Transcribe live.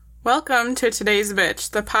Welcome to Today's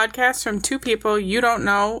Bitch, the podcast from two people you don't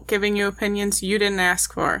know, giving you opinions you didn't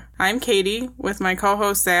ask for. I'm Katie, with my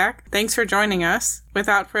co-host Zach. Thanks for joining us.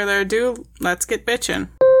 Without further ado, let's get bitchin'.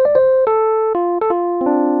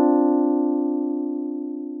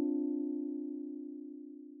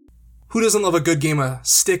 Who doesn't love a good game of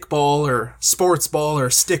stickball or sports ball or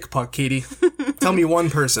stick puck, Katie? Tell me one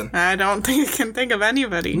person. I don't think I can think of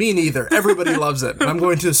anybody. Me neither. Everybody loves it. And I'm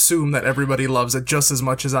going to assume that everybody loves it just as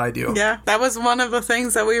much as I do. Yeah, that was one of the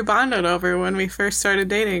things that we bonded over when we first started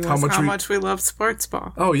dating, was how much we loved sports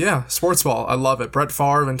ball. Oh, yeah. Sports ball. I love it. Brett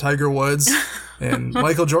Favre and Tiger Woods and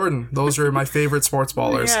Michael Jordan. Those are my favorite sports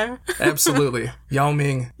ballers. Yeah. Absolutely. Yao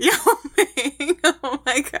Ming. Yao Ming. Oh,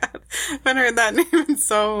 my God. I haven't heard that name in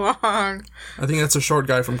so long. I think that's a short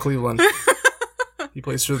guy from Cleveland. He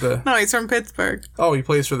plays for the... No, he's from Pittsburgh. Oh, he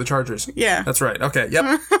plays for the Chargers. Yeah. That's right. Okay,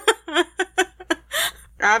 yep.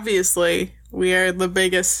 Obviously, we are the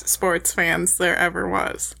biggest sports fans there ever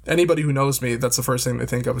was. Anybody who knows me, that's the first thing they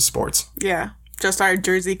think of is sports. Yeah. Just our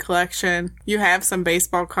jersey collection. You have some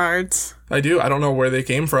baseball cards. I do. I don't know where they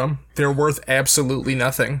came from. They're worth absolutely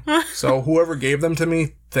nothing. So whoever gave them to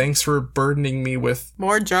me, thanks for burdening me with...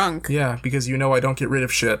 more junk. Yeah, because you know I don't get rid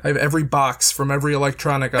of shit. I have every box from every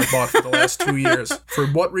electronic I've bought for the last 2 years. For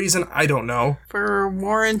what reason, I don't know. For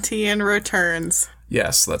warranty and returns.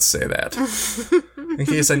 Yes, let's say that. In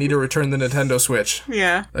case I need to return the Nintendo Switch.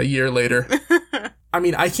 Yeah. A year later. I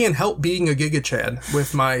mean, I can't help being a Giga Chad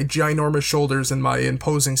with my ginormous shoulders and my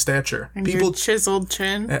imposing stature. And your chiseled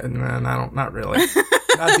chin. Not really.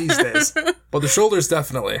 Not these days. But the shoulders,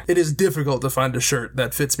 definitely. It is difficult to find a shirt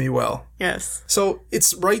that fits me well. Yes. So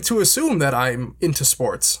it's right to assume that I'm into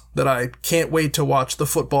sports, that I can't wait to watch the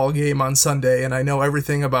football game on Sunday, and I know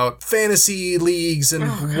everything about fantasy leagues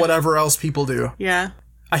and whatever else people do. Yeah.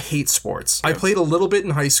 I hate sports. I played a little bit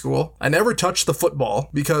in high school. I never touched the football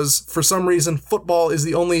because for some reason football is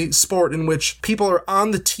the only sport in which people are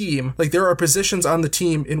on the team. Like there are positions on the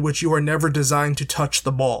team in which you are never designed to touch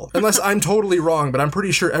the ball. Unless I'm totally wrong, but I'm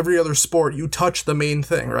pretty sure every other sport you touch the main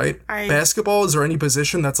thing, right? Basketball, is there any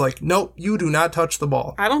position that's like, nope, you do not touch the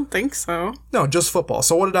ball? I don't think so. No, just football.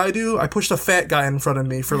 So what did I do? I pushed a fat guy in front of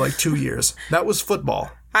me for like 2 years. That was football.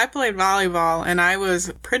 I played volleyball, and I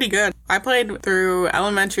was pretty good. I played through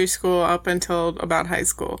elementary school up until about high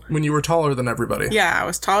school. When you were taller than everybody. Yeah, I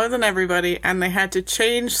was taller than everybody, and they had to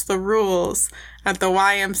change the rules at the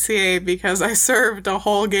YMCA because I served a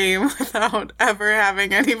whole game without ever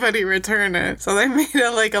having anybody return it. So they made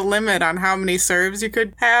a limit on how many serves you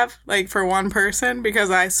could have, for one person, because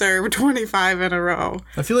I served 25 in a row.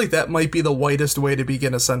 I feel like that might be the whitest way to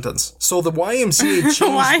begin a sentence. So the YMCA changed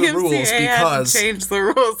the rules because... changed the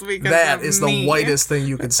rules because that is the whitest thing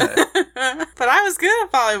you could say. But I was good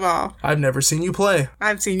at volleyball. I've never seen you play.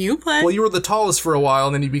 I've seen you play. Well, you were the tallest for a while,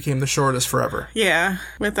 and then you became the shortest forever. Yeah,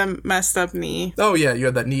 with a messed up knee. Oh, yeah, you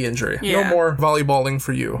had that knee injury. Yeah. No more volleyballing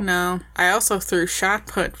for you. No. I also threw shot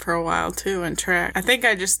put for a while, too, in track. I think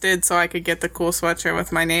I just did so I could get the cool sweatshirt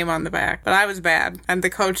with my name on the back. But I was bad, and the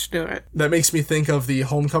coach knew it. That makes me think of the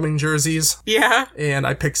homecoming jerseys. Yeah. And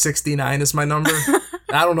I picked 69 as my number.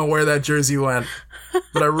 I don't know where that jersey went,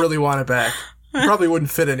 but I really want it back. It probably wouldn't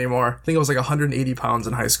fit anymore. I think it was 180 pounds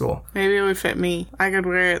in high school. Maybe it would fit me. I could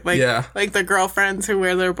wear it like the girlfriends who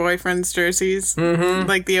wear their boyfriends' jerseys. Mm-hmm.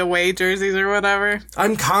 Like the away jerseys or whatever.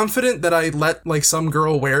 I'm confident that I let some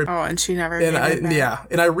girl wear it. Oh, and she never did it. Yeah.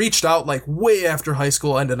 And I reached out way after high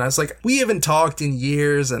school ended, and I was like, we haven't talked in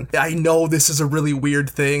years, and I know this is a really weird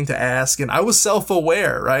thing to ask, and I was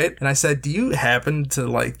self-aware, right? And I said, do you happen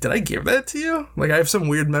to did I give that to you? I have some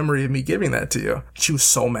weird memory of me giving that to you. She was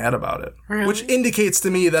so mad about it. Really? Which indicates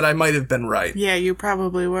to me that I might have been right. Yeah, you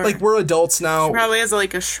probably were. We're adults now. She probably has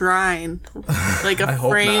a shrine.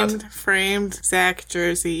 A framed Zach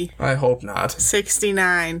jersey. I hope not.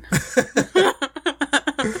 69.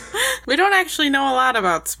 We don't actually know a lot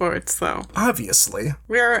about sports, though. Obviously.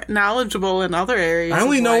 We're knowledgeable in other areas. I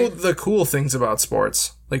only know the cool things about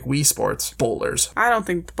sports. Like Wii Sports. Bowlers. I don't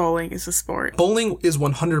think bowling is a sport. Bowling is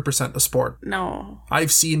 100% a sport. No.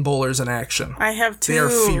 I've seen bowlers in action. I have too. They are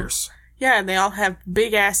fierce. Yeah, and they all have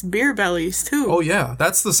big-ass beer bellies, too. Oh, yeah.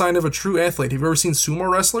 That's the sign of a true athlete. Have you ever seen sumo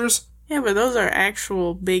wrestlers? Yeah, but those are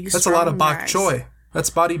actual big, That's a lot of bok choy.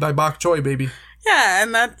 That's body by bok choy, baby. Yeah,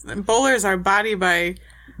 and bowlers are body by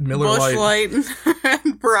Miller Busch Lite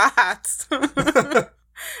and brats.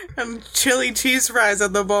 And chili cheese fries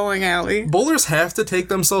at the bowling alley. Bowlers have to take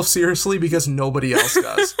themselves seriously because nobody else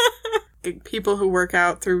does. People who work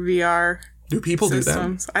out through VR Do people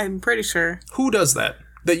systems. do that? I'm pretty sure. Who does that?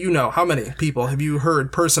 That you know? How many people have you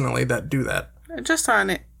heard personally that do that? Just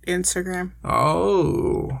on Instagram.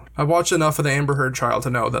 Oh. I've watched enough of the Amber Heard trial to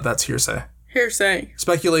know that that's hearsay. Hearsay.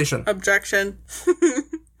 Speculation. Objection.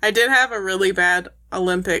 I did have a really bad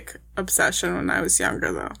Olympic obsession when I was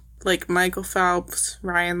younger, though. Like Michael Phelps,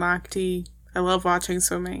 Ryan Lochte. I love watching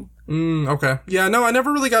swimming. Okay. Yeah, no, I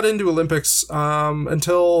never really got into Olympics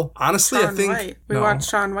until, honestly, Shaun I think... White. We watched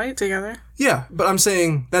Shaun White together. Yeah, but I'm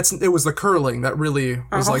saying it was the curling that really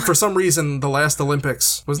was like, for some reason, the last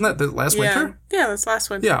Olympics, wasn't that the last winter? Yeah, that's last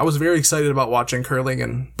winter. Yeah, I was very excited about watching curling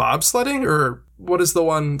and bobsledding, or what is the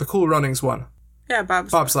one, the Cool Runnings one? Yeah,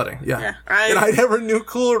 bobsledding, yeah. And I never knew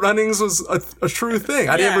Cool Runnings was a true thing.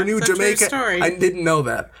 I never knew Jamaica. I didn't know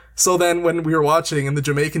that. So then when we were watching and the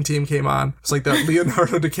Jamaican team came on, it's like that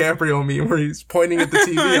Leonardo DiCaprio meme where he's pointing at the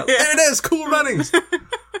TV. There it is, Cool Runnings.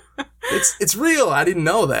 It's real. I didn't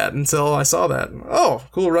know that until I saw that. Oh,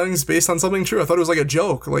 Cool Runnings based on something true. I thought it was like a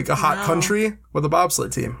joke, like a hot country with a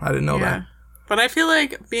bobsled team. I didn't know that. But I feel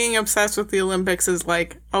like being obsessed with the Olympics is,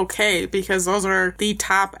 like, okay, because those are the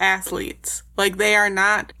top athletes. Like, they are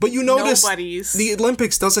not But you notice nobodies. The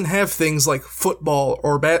Olympics doesn't have things like football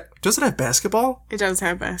or Does it have basketball? It does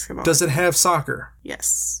have basketball. Does it have soccer?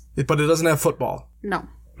 Yes. But it doesn't have football? No.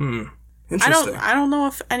 Interesting. I don't know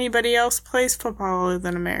if anybody else plays football other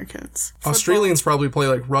than Americans. Australians probably play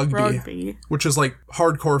like rugby, which is like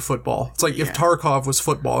hardcore football. It's like if Tarkov was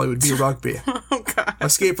football, it would be rugby. Oh, God.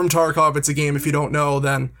 Escape from Tarkov, it's a game. If you don't know,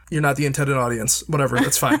 then you're not the intended audience. Whatever,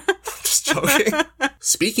 that's fine. Just joking.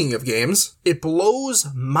 Speaking of games, it blows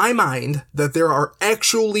my mind that there are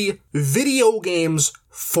actually video games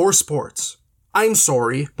for sports. I'm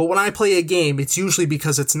sorry, but when I play a game, it's usually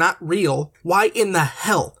because it's not real. Why in the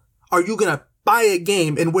hell are you gonna buy a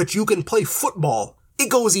game in which you can play football? It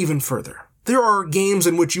goes even further. There are games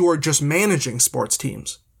in which you are just managing sports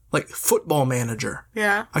teams. Like Football Manager.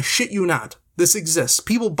 Yeah. I shit you not. This exists.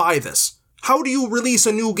 People buy this. How do you release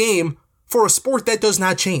a new game for a sport that does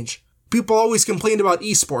not change? People always complain about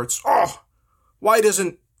esports. Oh, why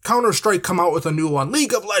doesn't Counter-Strike come out with a new one?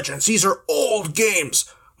 League of Legends, these are old games.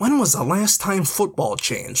 When was the last time football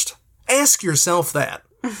changed? Ask yourself that.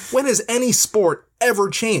 When has any sport ever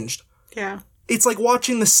changed? Yeah. It's like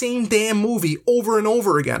watching the same damn movie over and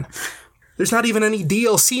over again. There's not even any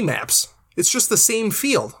DLC maps. It's just the same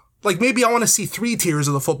field. Like, maybe I want to see 3 tiers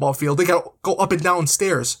of the football field. They gotta go up and down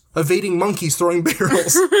stairs, evading monkeys throwing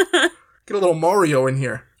barrels. Get a little Mario in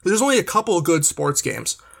here. There's only a couple of good sports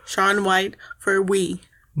games. Shaun White for Wii.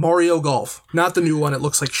 Mario Golf. Not the new one, it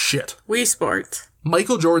looks like shit. Wii Sports.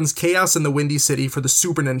 Michael Jordan's Chaos in the Windy City for the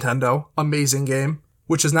Super Nintendo. Amazing game.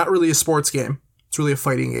 Which is not really a sports game. It's really a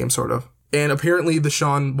fighting game, sort of. And apparently the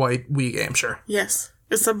Shaun White Wii game, sure. Yes.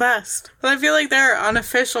 It's the best. But I feel like there are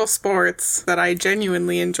unofficial sports that I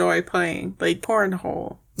genuinely enjoy playing. Like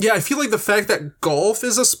cornhole. Yeah, I feel like the fact that golf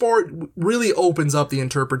is a sport really opens up the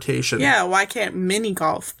interpretation. Yeah, why can't mini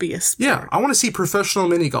golf be a sport? Yeah, I want to see professional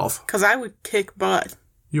mini golf. Because I would kick butt.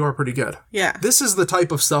 You are pretty good. Yeah. This is the type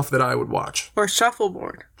of stuff that I would watch. Or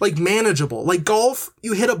shuffleboard. Like manageable. Like golf,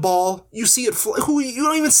 you hit a ball, you see it you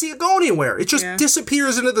don't even see it go anywhere. It just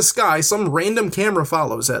disappears into the sky. Some random camera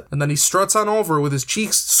follows it. And then he struts on over with his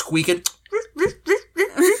cheeks squeaking.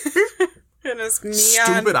 In his neon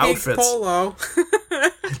stupid outfits. polo.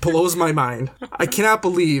 It blows my mind. I cannot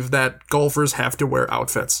believe that golfers have to wear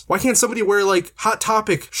outfits. Why can't somebody wear, like, Hot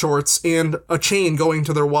Topic shorts and a chain going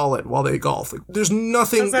to their wallet while they golf? Like, there's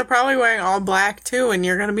nothing... Because they're probably wearing all black, too, and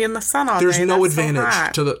you're going to be in the sun all There's day. no That's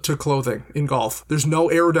advantage to clothing in golf. There's no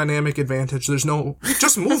aerodynamic advantage. There's no...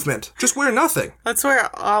 Just movement. Just wear nothing. Let's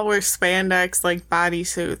all wear spandex, like,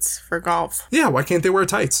 bodysuits for golf. Yeah, why can't they wear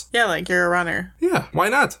tights? Yeah, like you're a runner. Yeah, why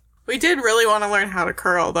not? We did really want to learn how to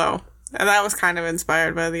curl, though. And that was kind of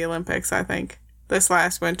inspired by the Olympics, I think. This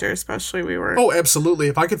last winter, especially, we were... Oh, absolutely.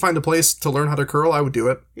 If I could find a place to learn how to curl, I would do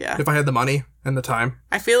it. Yeah. If I had the money and the time.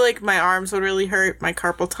 I feel like my arms would really hurt. My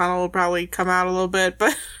carpal tunnel would probably come out a little bit,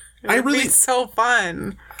 but it would be so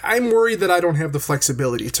fun. I'm worried that I don't have the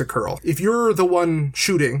flexibility to curl. If you're the one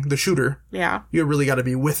shooting, the shooter, you really got to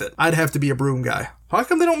be with it. I'd have to be a broom guy. How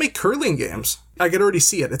come they don't make curling games? I could already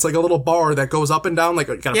see it. It's like a little bar that goes up and down, like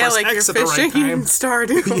you gotta press like X you're at the right fishing time. in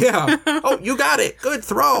Stardew. Yeah. Oh, you got it. Good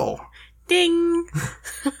throw. Ding.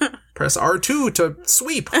 Press R2 to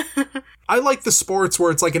sweep. I like the sports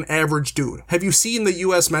where it's like an average dude. Have you seen the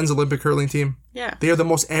U.S. men's Olympic curling team? Yeah. They are the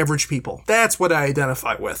most average people. That's what I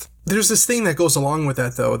identify with. There's this thing that goes along with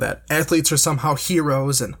that, though, that athletes are somehow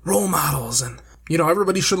heroes and role models and,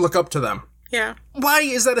 everybody should look up to them. Yeah. Why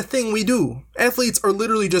is that a thing we do? Athletes are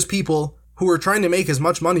literally just people who are trying to make as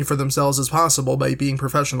much money for themselves as possible by being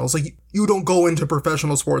professionals. Like, you don't go into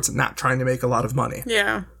professional sports not trying to make a lot of money.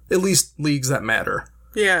 Yeah. At least leagues that matter.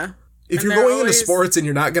 Yeah. If you're going into sports and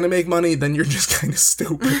you're not going to make money, then you're just kind of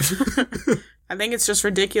stupid. I think it's just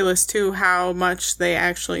ridiculous, too, how much they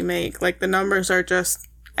actually make. Like, the numbers are just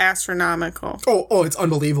astronomical. Oh, it's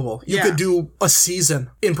unbelievable. You could do a season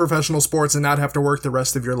in professional sports and not have to work the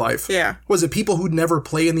rest of your life. Yeah. Was it people who'd never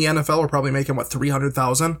play in the NFL are probably making, what,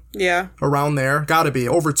 $300,000? Yeah. Around there. Gotta be.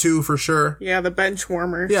 Over 2 for sure. Yeah, the bench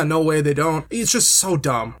warmers. Yeah, no way they don't. It's just so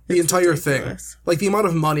dumb. The entire ridiculous. thing. Like, the amount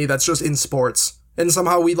of money that's just in sports. And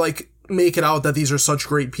somehow we, make it out that these are such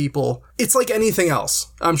great people. It's like anything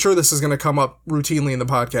else. I'm sure this is going to come up routinely in the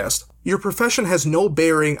podcast. Your profession has no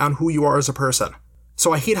bearing on who you are as a person.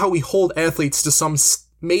 So I hate how we hold athletes to some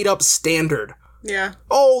made-up standard. Yeah.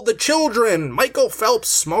 Oh, the children! Michael Phelps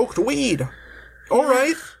smoked weed. All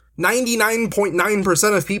right.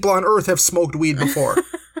 99.9% of people on Earth have smoked weed before.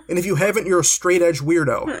 And if you haven't, you're a straight-edge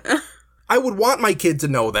weirdo. I would want my kid to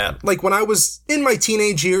know that. Like, when I was in my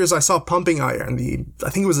teenage years, I saw Pumping Iron, I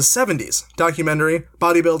think it was the 70s, documentary,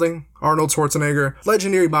 bodybuilding, Arnold Schwarzenegger,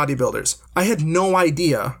 legendary bodybuilders. I had no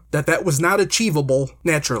idea that was not achievable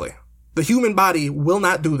naturally. The human body will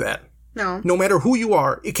not do that. No. No matter who you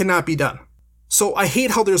are, it cannot be done. So I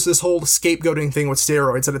hate how there's this whole scapegoating thing with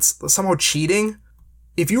steroids, that it's somehow cheating.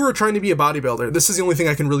 If you were trying to be a bodybuilder, this is the only thing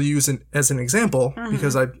I can really use as an example,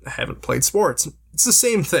 because I haven't played sports. It's the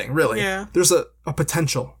same thing, really. Yeah. There's a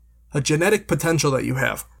potential, a genetic potential that you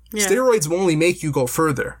have. Yeah. Steroids will only make you go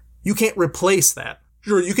further. You can't replace that.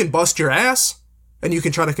 Sure, you can bust your ass, and you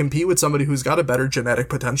can try to compete with somebody who's got a better genetic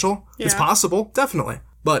potential. Yeah. It's possible, definitely.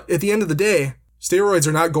 But at the end of the day, steroids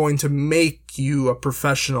are not going to make you a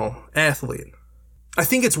professional athlete. I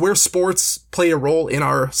think it's where sports play a role in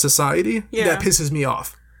our society that pisses me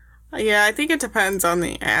off. Yeah, I think it depends on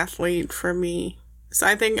the athlete for me. So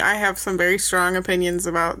I think I have some very strong opinions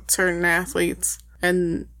about certain athletes.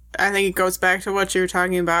 And I think it goes back to what you were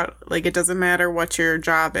talking about. Like, it doesn't matter what your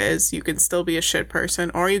job is. You can still be a shit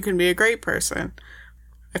person or you can be a great person.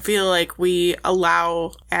 I feel like we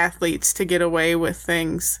allow athletes to get away with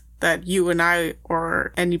things that you and I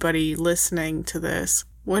or anybody listening to this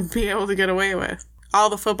wouldn't be able to get away with. All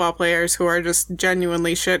the football players who are just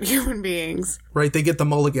genuinely shit human beings. Right, they get the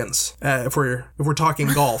mulligans, if we're talking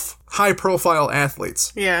golf. High-profile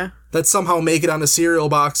athletes. Yeah. That somehow make it onto cereal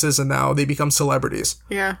boxes and now they become celebrities.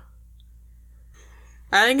 Yeah.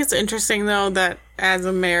 I think it's interesting, though, that as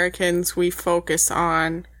Americans, we focus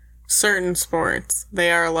on certain sports. They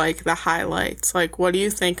are like the highlights. Like, what do you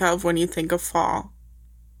think of when you think of fall?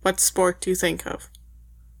 What sport do you think of?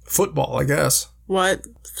 Football, I guess. What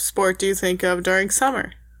sport do you think of during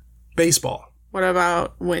summer? Baseball. What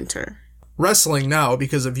about winter? Wrestling now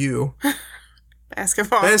because of you.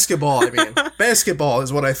 Basketball. Basketball, I mean. Basketball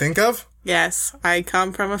is what I think of. Yes, I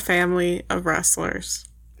come from a family of wrestlers.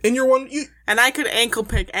 And you're one... And I could ankle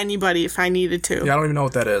pick anybody if I needed to. Yeah, I don't even know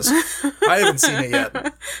what that is. I haven't seen it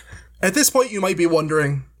yet. At this point, you might be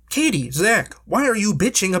wondering, Katie, Zach, why are you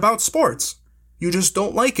bitching about sports? You just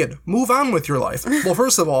don't like it. Move on with your life. Well,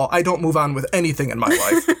 first of all, I don't move on with anything in my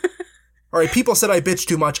life. All right, people said I bitch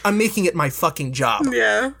too much. I'm making it my fucking job.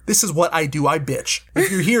 Yeah. This is what I do. I bitch. If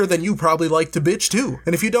you're here, then you probably like to bitch too.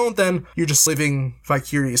 And if you don't, then you're just living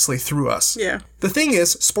vicariously through us. Yeah. The thing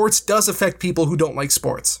is, sports does affect people who don't like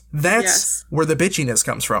sports. That's where the bitchiness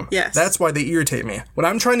comes from. Yes. That's why they irritate me. When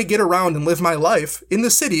I'm trying to get around and live my life in the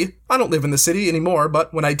city, I don't live in the city anymore,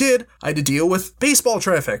 but when I did, I had to deal with baseball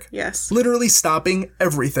traffic. Yes. Literally stopping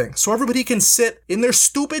everything. So everybody can sit in their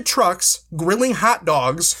stupid trucks, grilling hot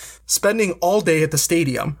dogs, spending all day at the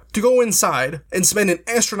stadium, to go inside and spend an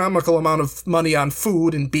astronomical amount of money on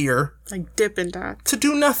food and beer. Like Dippin' Dots. To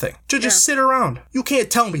do nothing. To just sit around. You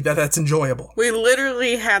can't tell me that that's enjoyable. We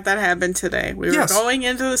literally had that happen today. We were going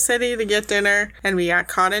into the city to get dinner, and we got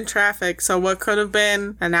caught in traffic. So what could have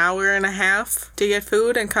been an hour and a half to get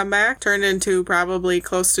food and come back turned into probably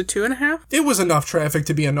close to 2.5. It was enough traffic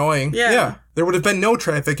to be annoying. Yeah. There would have been no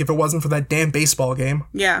traffic if it wasn't for that damn baseball game.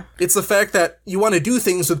 Yeah. It's the fact that you want to do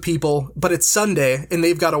things with people, but it's Sunday, and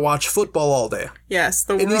they've got to watch football all day. Yes,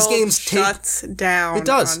 the world these games shuts down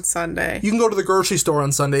on Sunday. You can go to the grocery store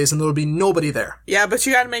on Sundays, and there'll be nobody there. Yeah, but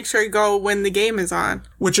you got to make sure you go when the game is on.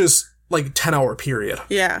 Which is like a 10-hour period.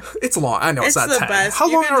 Yeah. It's long. I know it's not the 10. Best.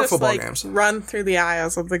 How long are just, football games? Run through the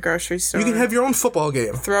aisles of the grocery store. You can have your own football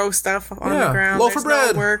game. Throw stuff on the ground. Loaf of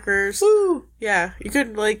bread. No workers. Woo. Yeah, you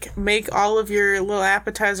could, like, make all of your little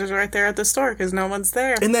appetizers right there at the store because no one's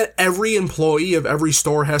there. And that every employee of every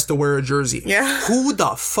store has to wear a jersey. Yeah. Who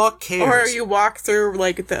the fuck cares? Or you walk through,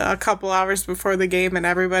 like, a couple hours before the game and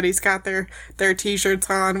everybody's got their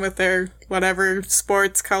T-shirts on with their whatever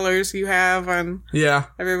sports colors you have, and yeah,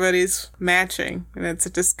 everybody's matching, and it's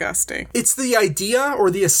disgusting. It's the idea or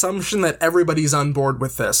the assumption that everybody's on board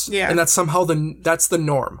with this. Yeah. And that's somehow that's the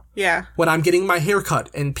norm. Yeah. When I'm getting my hair cut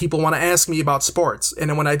and people want to ask me about sports, and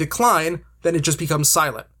then when I decline, then it just becomes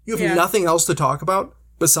silent. You have nothing else to talk about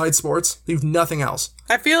besides sports. You have nothing else.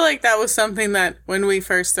 I feel like that was something that when we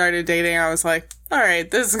first started dating, I was like, all right,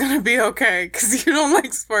 this is going to be okay, because you don't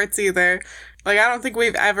like sports either. Like, I don't think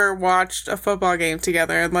we've ever watched a football game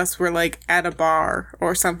together unless we're, like, at a bar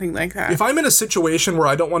or something like that. If I'm in a situation where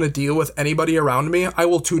I don't want to deal with anybody around me, I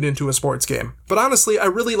will tune into a sports game. But honestly, I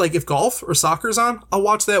really like, if golf or soccer's on, I'll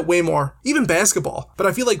watch that way more. Even basketball. But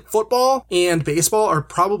I feel like football and baseball are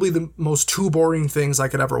probably the most two boring things I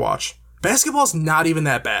could ever watch. Basketball's not even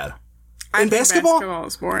that bad. I think basketball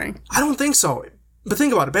is boring. I don't think so. But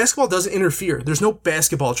think about it. Basketball doesn't interfere. There's no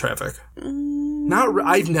basketball traffic.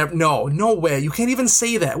 I've never, no way. You can't even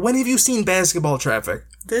say that. When have you seen basketball traffic?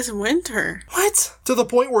 This winter. What? To the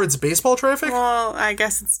point where it's baseball traffic? Well, I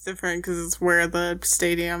guess it's different because it's where the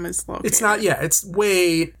stadium is located. It's not, it's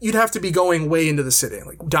way, you'd have to be going way into the city,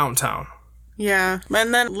 like downtown. Yeah.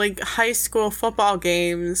 And then, like, high school football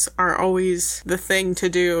games are always the thing to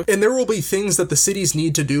do. And there will be things that the cities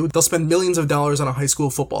need to do. They'll spend millions of dollars on a high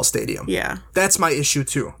school football stadium. Yeah. That's my issue,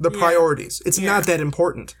 too. The priorities. It's not that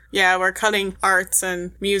important. Yeah, we're cutting arts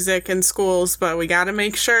and music in schools, but we gotta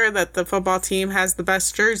make sure that the football team has the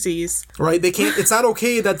best jerseys. Right? They can't, it's not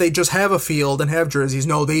okay that they just have a field and have jerseys.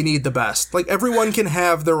 No, they need the best. Like, everyone can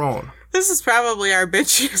have their own. This is probably our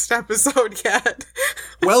bitchiest episode yet.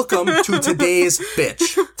 Welcome to today's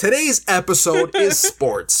bitch. Today's episode is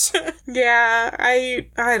sports. Yeah,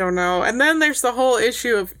 I don't know. And then there's the whole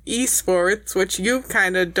issue of esports, which you've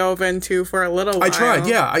kind of dove into for a little while. I tried,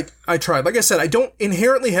 yeah. I tried. Like I said, I don't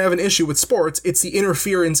inherently have an issue with sports. It's the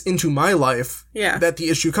interference into my life that the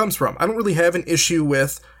issue comes from. I don't really have an issue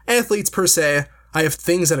with athletes per se. I have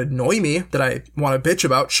things that annoy me that I want to bitch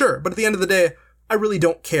about, sure. But at the end of the day, I really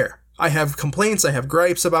don't care. I have complaints, I have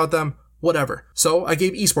gripes about them, whatever. So I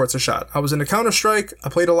gave esports a shot. I was into Counter-Strike, I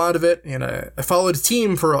played a lot of it, and I followed a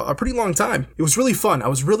team for a pretty long time. It was really fun. I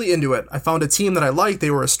was really into it. I found a team that I liked. They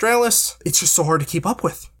were Astralis. It's just so hard to keep up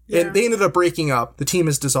with. Yeah. And they ended up breaking up. The team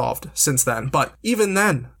is dissolved since then. But even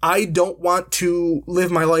then, I don't want to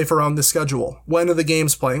live my life around the schedule. When are the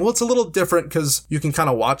games playing? Well, it's a little different because you can kind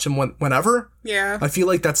of watch them whenever. Yeah. I feel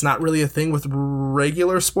like that's not really a thing with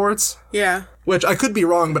regular sports. Yeah. Which I could be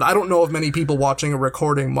wrong, but I don't know of many people watching a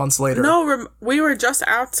recording months later. No, we were just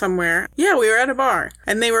out somewhere. Yeah, we were at a bar.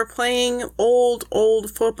 And they were playing old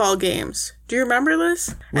football games. Do you remember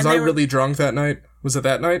this? Was I really drunk that night? Was it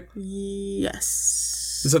that night? Yes.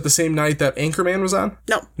 Is that the same night that Anchorman was on?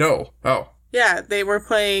 No. No. Oh. Yeah, they were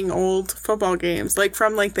playing old football games, like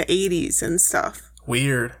from like the 80s and stuff.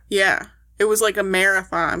 Weird. Yeah. It was like a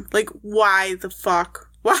marathon. Like, why the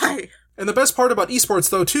fuck? Why? And the best part about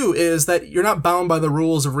esports, though, too, is that you're not bound by the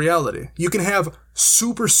rules of reality. You can have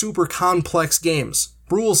super, super complex games,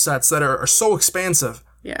 rule sets that are so expansive,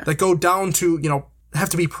 that go down to, have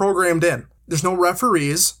to be programmed in. There's no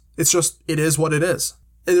referees. It's just, it is what it is.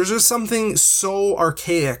 There's just something so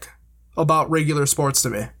archaic about regular sports to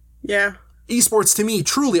me. Yeah. Esports, to me,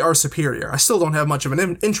 truly are superior. I still don't have much of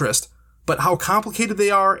an interest, but how complicated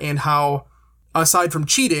they are and how, aside from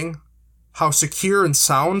cheating, how secure and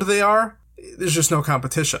sound they are, there's just no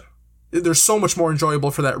competition. They're so much more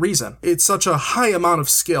enjoyable for that reason. It's such a high amount of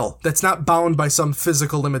skill that's not bound by some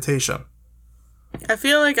physical limitation. I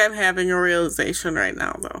feel like I'm having a realization right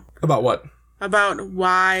now, though. About what? About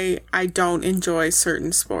why I don't enjoy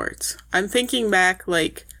certain sports. I'm thinking back,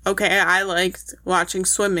 like, okay, I liked watching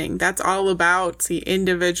swimming. That's all about the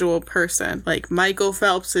individual person. Like, Michael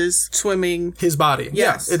Phelps is swimming. His body.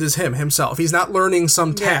 Yes. Yeah, it is himself. He's not learning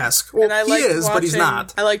some task. Well, he is, but he's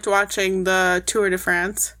not. I liked watching the Tour de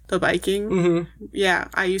France, the biking. Mm-hmm. Yeah,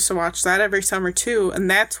 I used to watch that every summer, too.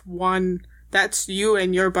 And that's you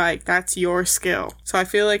and your bike. That's your skill. So I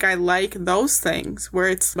feel like I like those things where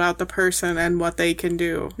it's about the person and what they can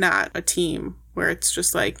do, not a team where it's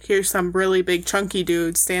just like, here's some really big chunky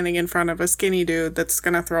dude standing in front of a skinny dude that's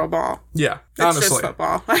going to throw a ball. Yeah, That's honestly. just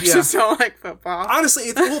football. I just don't like football.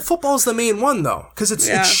 Honestly, football's the main one, though, because it's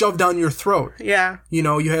shoved down your throat. Yeah.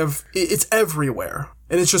 It's everywhere,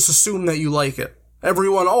 and it's just assumed that you like it.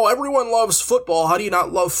 Everyone loves football. How do you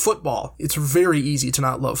not love football? It's very easy to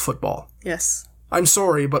not love football. Yes. I'm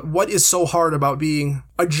sorry, but what is so hard about being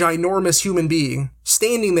a ginormous human being,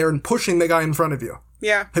 standing there and pushing the guy in front of you?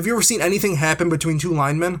 Yeah. Have you ever seen anything happen between two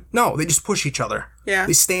linemen? No, they just push each other. Yeah.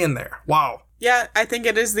 They stand there. Wow. Yeah, I think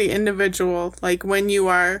it is the individual. Like, when you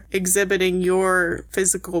are exhibiting your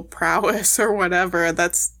physical prowess or whatever,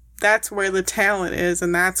 that's where the talent is,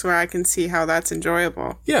 and that's where I can see how that's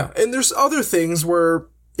enjoyable. Yeah, and there's other things where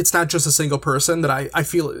it's not just a single person that I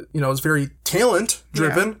feel, is very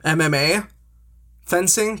talent-driven. Yeah. MMA,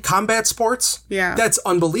 fencing, combat sports. Yeah. That's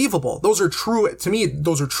unbelievable. Those are true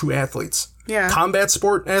athletes. Yeah. Combat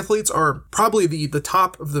sport athletes are probably the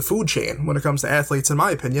top of the food chain when it comes to athletes, in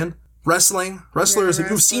my opinion. Wrestlers, if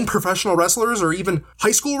you've seen professional wrestlers or even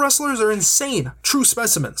high school wrestlers, are insane. True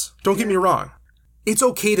specimens. Don't get me wrong. It's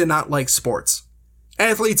okay to not like sports.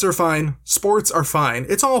 Athletes are fine. Sports are fine.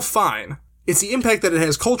 It's all fine. It's the impact that it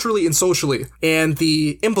has culturally and socially, and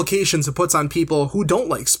the implications it puts on people who don't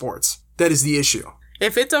like sports. That is the issue.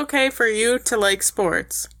 If it's okay for you to like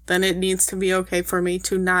sports, then it needs to be okay for me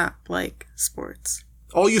to not like sports.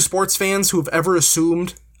 All you sports fans who have ever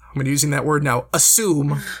assumed, I'm going to using that word now,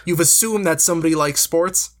 you've assumed that somebody likes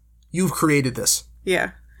sports, you've created this.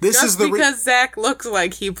 Yeah. Just because Zach looks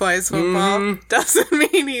like he plays football doesn't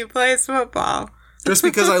mean he plays football. Just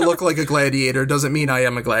because I look like a gladiator doesn't mean I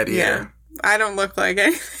am a gladiator. Yeah. I don't look like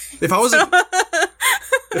anything. If I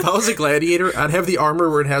was a gladiator, I'd have the armor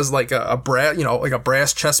where it has like a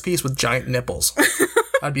brass chest piece with giant nipples.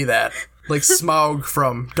 I'd be that. Like Smaug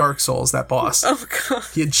from Dark Souls, that boss. Oh, God.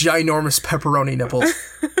 He had ginormous pepperoni nipples.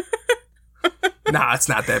 Nah, it's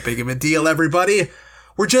not that big of a deal, everybody.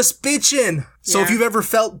 We're just bitching. So if you've ever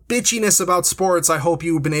felt bitchiness about sports, I hope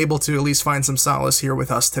you've been able to at least find some solace here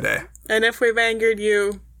with us today. And if we've angered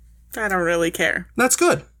you, I don't really care. That's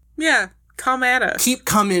good. Yeah, come at us. Keep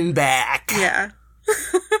coming back. Yeah.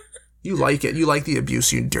 You like it. You like the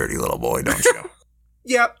abuse, you dirty little boy, don't you?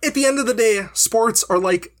 Yeah, at the end of the day, sports are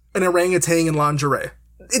like an orangutan in lingerie.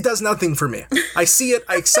 It does nothing for me. I see it,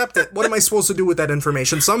 I accept it. What am I supposed to do with that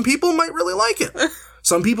information? Some people might really like it.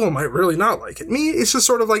 Some people might really not like it. Me, it's just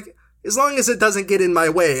sort of like, as long as it doesn't get in my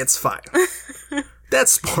way, it's fine.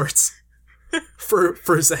 That's sports.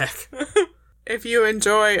 For Zach. If you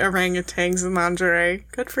enjoy orangutans and lingerie,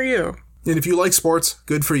 good for you. And if you like sports,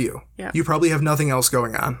 good for you. Yeah. You probably have nothing else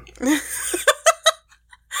going on.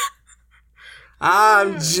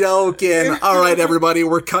 I'm joking. All right, everybody,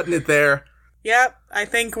 we're cutting it there. Yep, I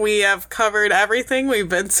think we have covered everything. We've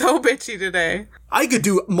been so bitchy today. I could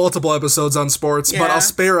do multiple episodes on sports, but I'll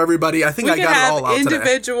spare everybody. I think I got it all out today. We could have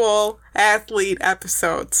individual athlete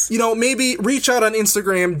episodes. Maybe reach out on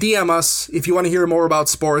Instagram, DM us if you want to hear more about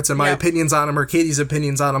sports and my opinions on them or Katie's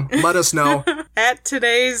opinions on them. Let us know. At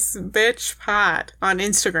Today's Bitch Pod on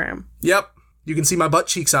Instagram. Yep. You can see my butt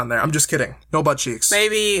cheeks on there. I'm just kidding. No butt cheeks.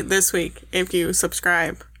 Maybe this week if you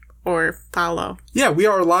subscribe or follow. Yeah, we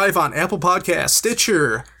are live on Apple Podcasts,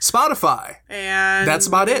 Stitcher, Spotify. And that's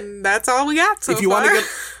about it. That's all we got so far.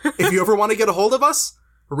 If you ever want to get a hold of us,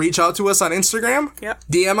 reach out to us on Instagram. Yep.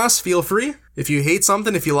 DM us, feel free. If you hate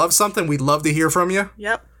something, if you love something, we'd love to hear from you.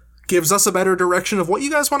 Yep. Gives us a better direction of what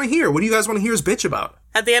you guys want to hear. What do you guys want to hear us bitch about?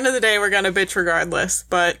 At the end of the day, we're going to bitch regardless,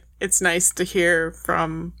 but it's nice to hear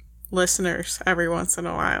from listeners every once in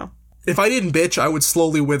a while. If I didn't bitch, I would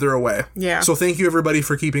slowly wither away. Yeah. So thank you, everybody,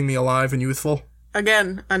 for keeping me alive and youthful.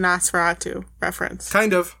 Again, a Nosferatu reference.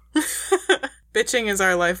 Kind of. Bitching is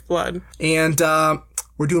our lifeblood. And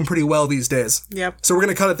we're doing pretty well these days. Yep. So we're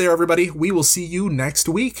going to cut it there, everybody. We will see you next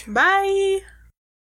week. Bye.